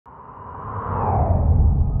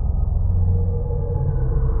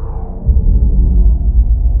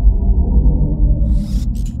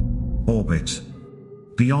orbit.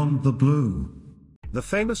 Beyond the blue. The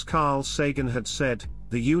famous Carl Sagan had said,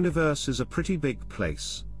 "The universe is a pretty big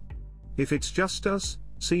place. If it's just us,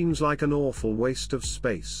 seems like an awful waste of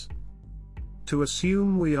space. To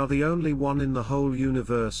assume we are the only one in the whole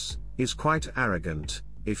universe, is quite arrogant,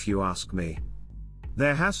 if you ask me.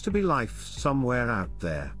 There has to be life somewhere out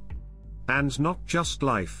there. And not just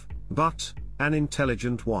life, but an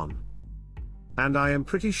intelligent one. And I am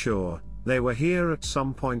pretty sure they were here at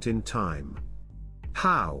some point in time.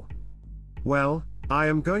 How? Well, I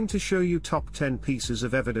am going to show you top 10 pieces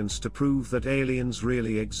of evidence to prove that aliens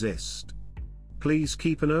really exist. Please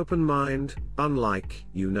keep an open mind, unlike,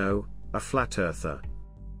 a flat earther.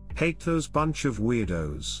 Hate those bunch of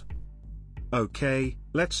weirdos. Okay,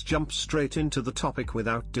 let's jump straight into the topic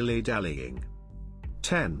without dilly-dallying.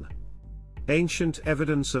 10. Ancient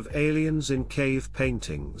evidence of aliens in cave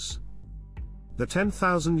paintings. The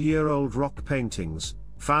 10,000-year-old rock paintings,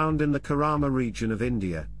 found in the Karama region of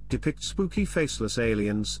India, depict spooky faceless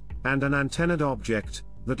aliens, and an antennaed object,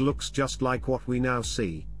 that looks just like what we now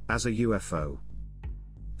see, as a UFO.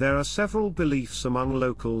 There are several beliefs among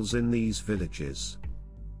locals in these villages.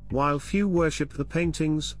 While few worship the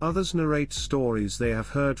paintings, others narrate stories they have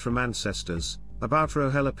heard from ancestors, about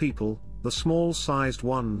Rohilla people, the small-sized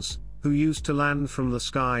ones, who used to land from the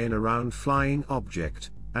sky in a round flying object,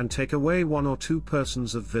 and take away 1 or 2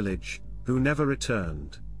 persons of village, who never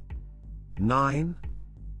returned. 9.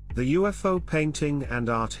 The UFO painting and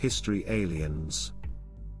art history aliens.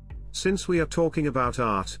 Since we are talking about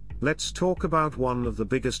art, let's talk about one of the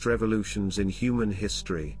biggest revolutions in human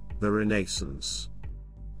history, the Renaissance.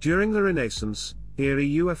 During the Renaissance,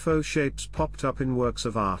 eerie UFO shapes popped up in works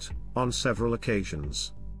of art, on several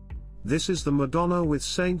occasions. This is the Madonna with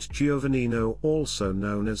Saint Giovannino, also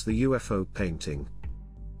known as the UFO painting.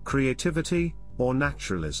 Creativity, or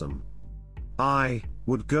naturalism? I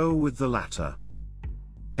would go with the latter.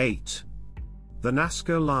 8. The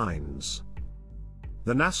Nazca Lines.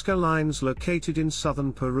 The Nazca Lines, located in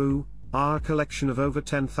southern Peru, are a collection of over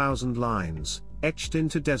 10,000 lines, etched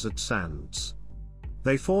into desert sands.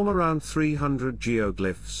 They form around 300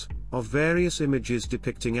 geoglyphs, of various images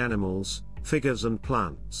depicting animals, figures and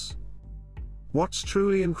plants. What's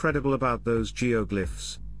truly incredible about those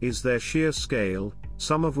geoglyphs, is their sheer scale,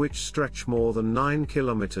 some of which stretch more than 9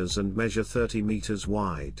 kilometers and measure 30 meters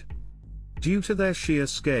wide. Due to their sheer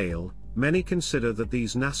scale, many consider that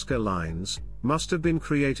these Nazca Lines must have been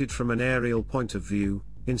created from an aerial point of view,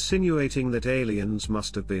 insinuating that aliens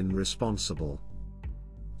must have been responsible.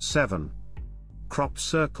 7. Crop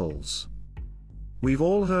circles. We've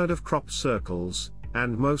all heard of crop circles,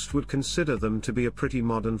 and most would consider them to be a pretty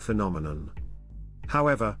modern phenomenon.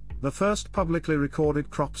 However, the first publicly recorded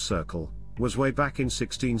crop circle was way back in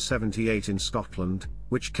 1678 in Scotland,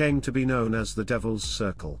 which came to be known as the Devil's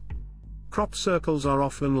Circle. Crop circles are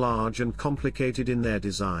often large and complicated in their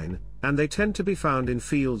design, and they tend to be found in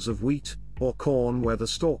fields of wheat or corn where the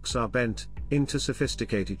stalks are bent into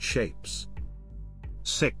sophisticated shapes.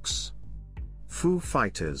 6. Foo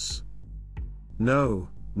Fighters. No,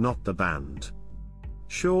 not the band.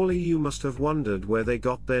 Surely you must have wondered where they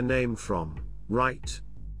got their name from, right?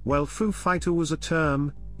 Well, Foo Fighter was a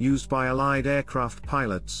term used by Allied aircraft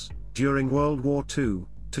pilots during World War II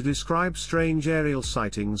to describe strange aerial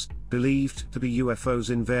sightings, believed to be UFOs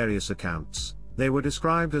in various accounts. They were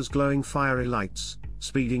described as glowing fiery lights,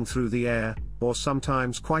 speeding through the air, or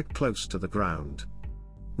sometimes quite close to the ground.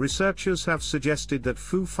 Researchers have suggested that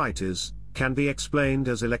Foo Fighters can be explained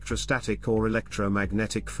as electrostatic or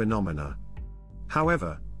electromagnetic phenomena.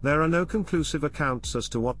 However, there are no conclusive accounts as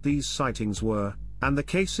to what these sightings were, and the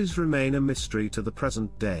cases remain a mystery to the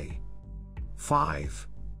present day. 5.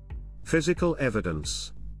 Physical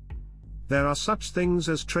evidence. There are such things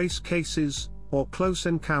as trace cases, or close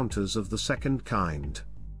encounters of the second kind.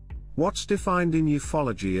 What's defined in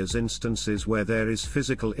ufology as instances where there is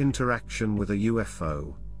physical interaction with a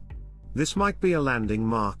UFO. This might be a landing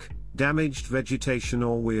mark, damaged vegetation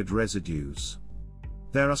or weird residues.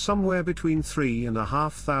 There are somewhere between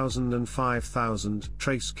 3,500 and 5,000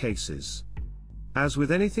 trace cases. As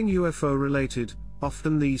with anything UFO related,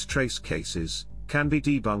 often these trace cases can be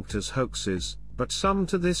debunked as hoaxes, but some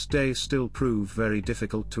to this day still prove very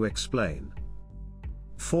difficult to explain.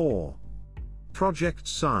 4. Project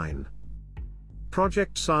Sign.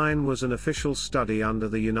 Project Sign was an official study under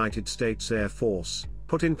the United States Air Force,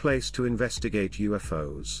 put in place to investigate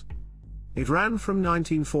UFOs. It ran from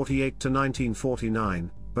 1948 to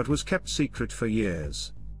 1949, but was kept secret for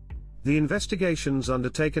years. The investigations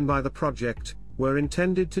undertaken by the project were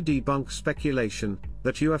intended to debunk speculation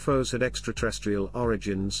that UFOs had extraterrestrial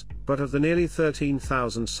origins, but of the nearly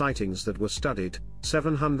 13,000 sightings that were studied,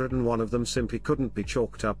 701 of them simply couldn't be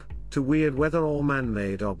chalked up to weird weather or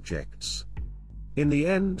man-made objects. In the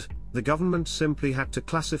end, the government simply had to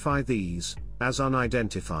classify these as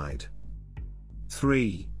unidentified.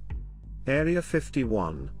 3. Area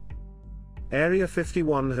 51. Area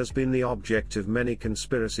 51 has been the object of many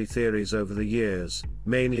conspiracy theories over the years,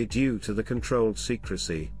 mainly due to the controlled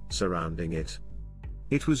secrecy surrounding it.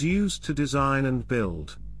 It was used to design and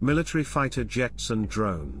build military fighter jets and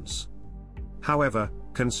drones. However,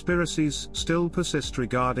 conspiracies still persist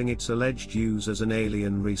regarding its alleged use as an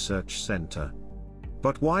alien research center.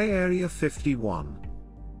 But why Area 51?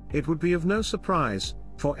 It would be of no surprise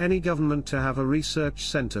for any government to have a research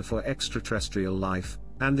center for extraterrestrial life,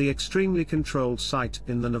 and the extremely controlled site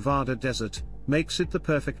in the Nevada desert makes it the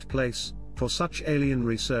perfect place for such alien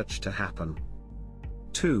research to happen.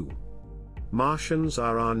 2. Martians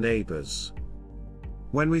are our neighbors.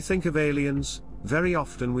 When we think of aliens, very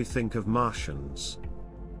often we think of Martians,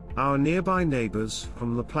 our nearby neighbors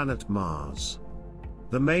from the planet Mars.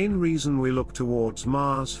 The main reason we look towards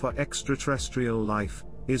Mars for extraterrestrial life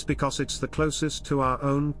is because it's the closest to our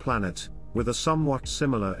own planet, with a somewhat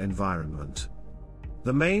similar environment.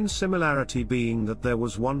 The main similarity being that there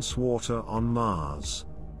was once water on Mars.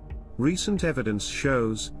 Recent evidence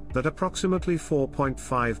shows that approximately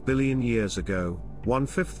 4.5 billion years ago,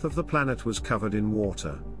 1/5 of the planet was covered in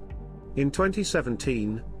water. In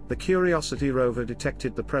 2017, the Curiosity rover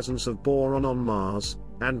detected the presence of boron on Mars,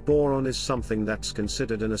 and boron is something that's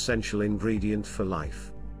considered an essential ingredient for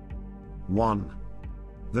life. 1.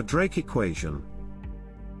 The Drake equation.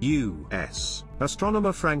 U.S.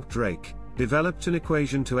 astronomer Frank Drake developed an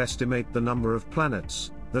equation to estimate the number of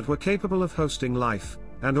planets that were capable of hosting life,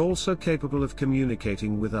 and also capable of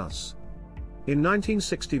communicating with us. In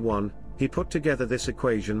 1961, he put together this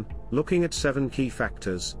equation, looking at 7 key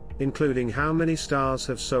factors, including how many stars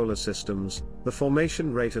have solar systems, the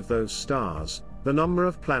formation rate of those stars, the number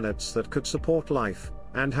of planets that could support life,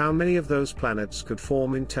 and how many of those planets could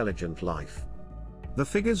form intelligent life. The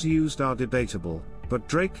figures used are debatable, but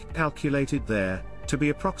Drake calculated there to be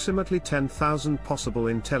approximately 10,000 possible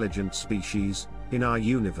intelligent species in our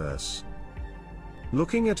universe.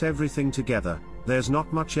 Looking at everything together, there's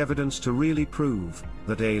not much evidence to really prove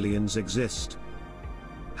that aliens exist.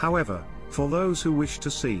 However, for those who wish to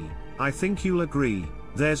see, I think you'll agree,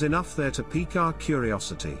 there's enough there to pique our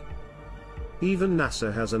curiosity. Even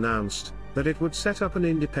NASA has announced that it would set up an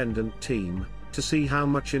independent team to see how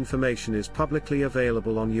much information is publicly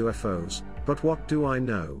available on UFOs, but what do I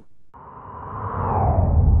know?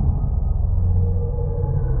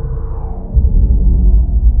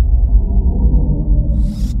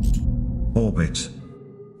 Orbit.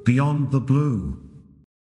 Beyond the blue.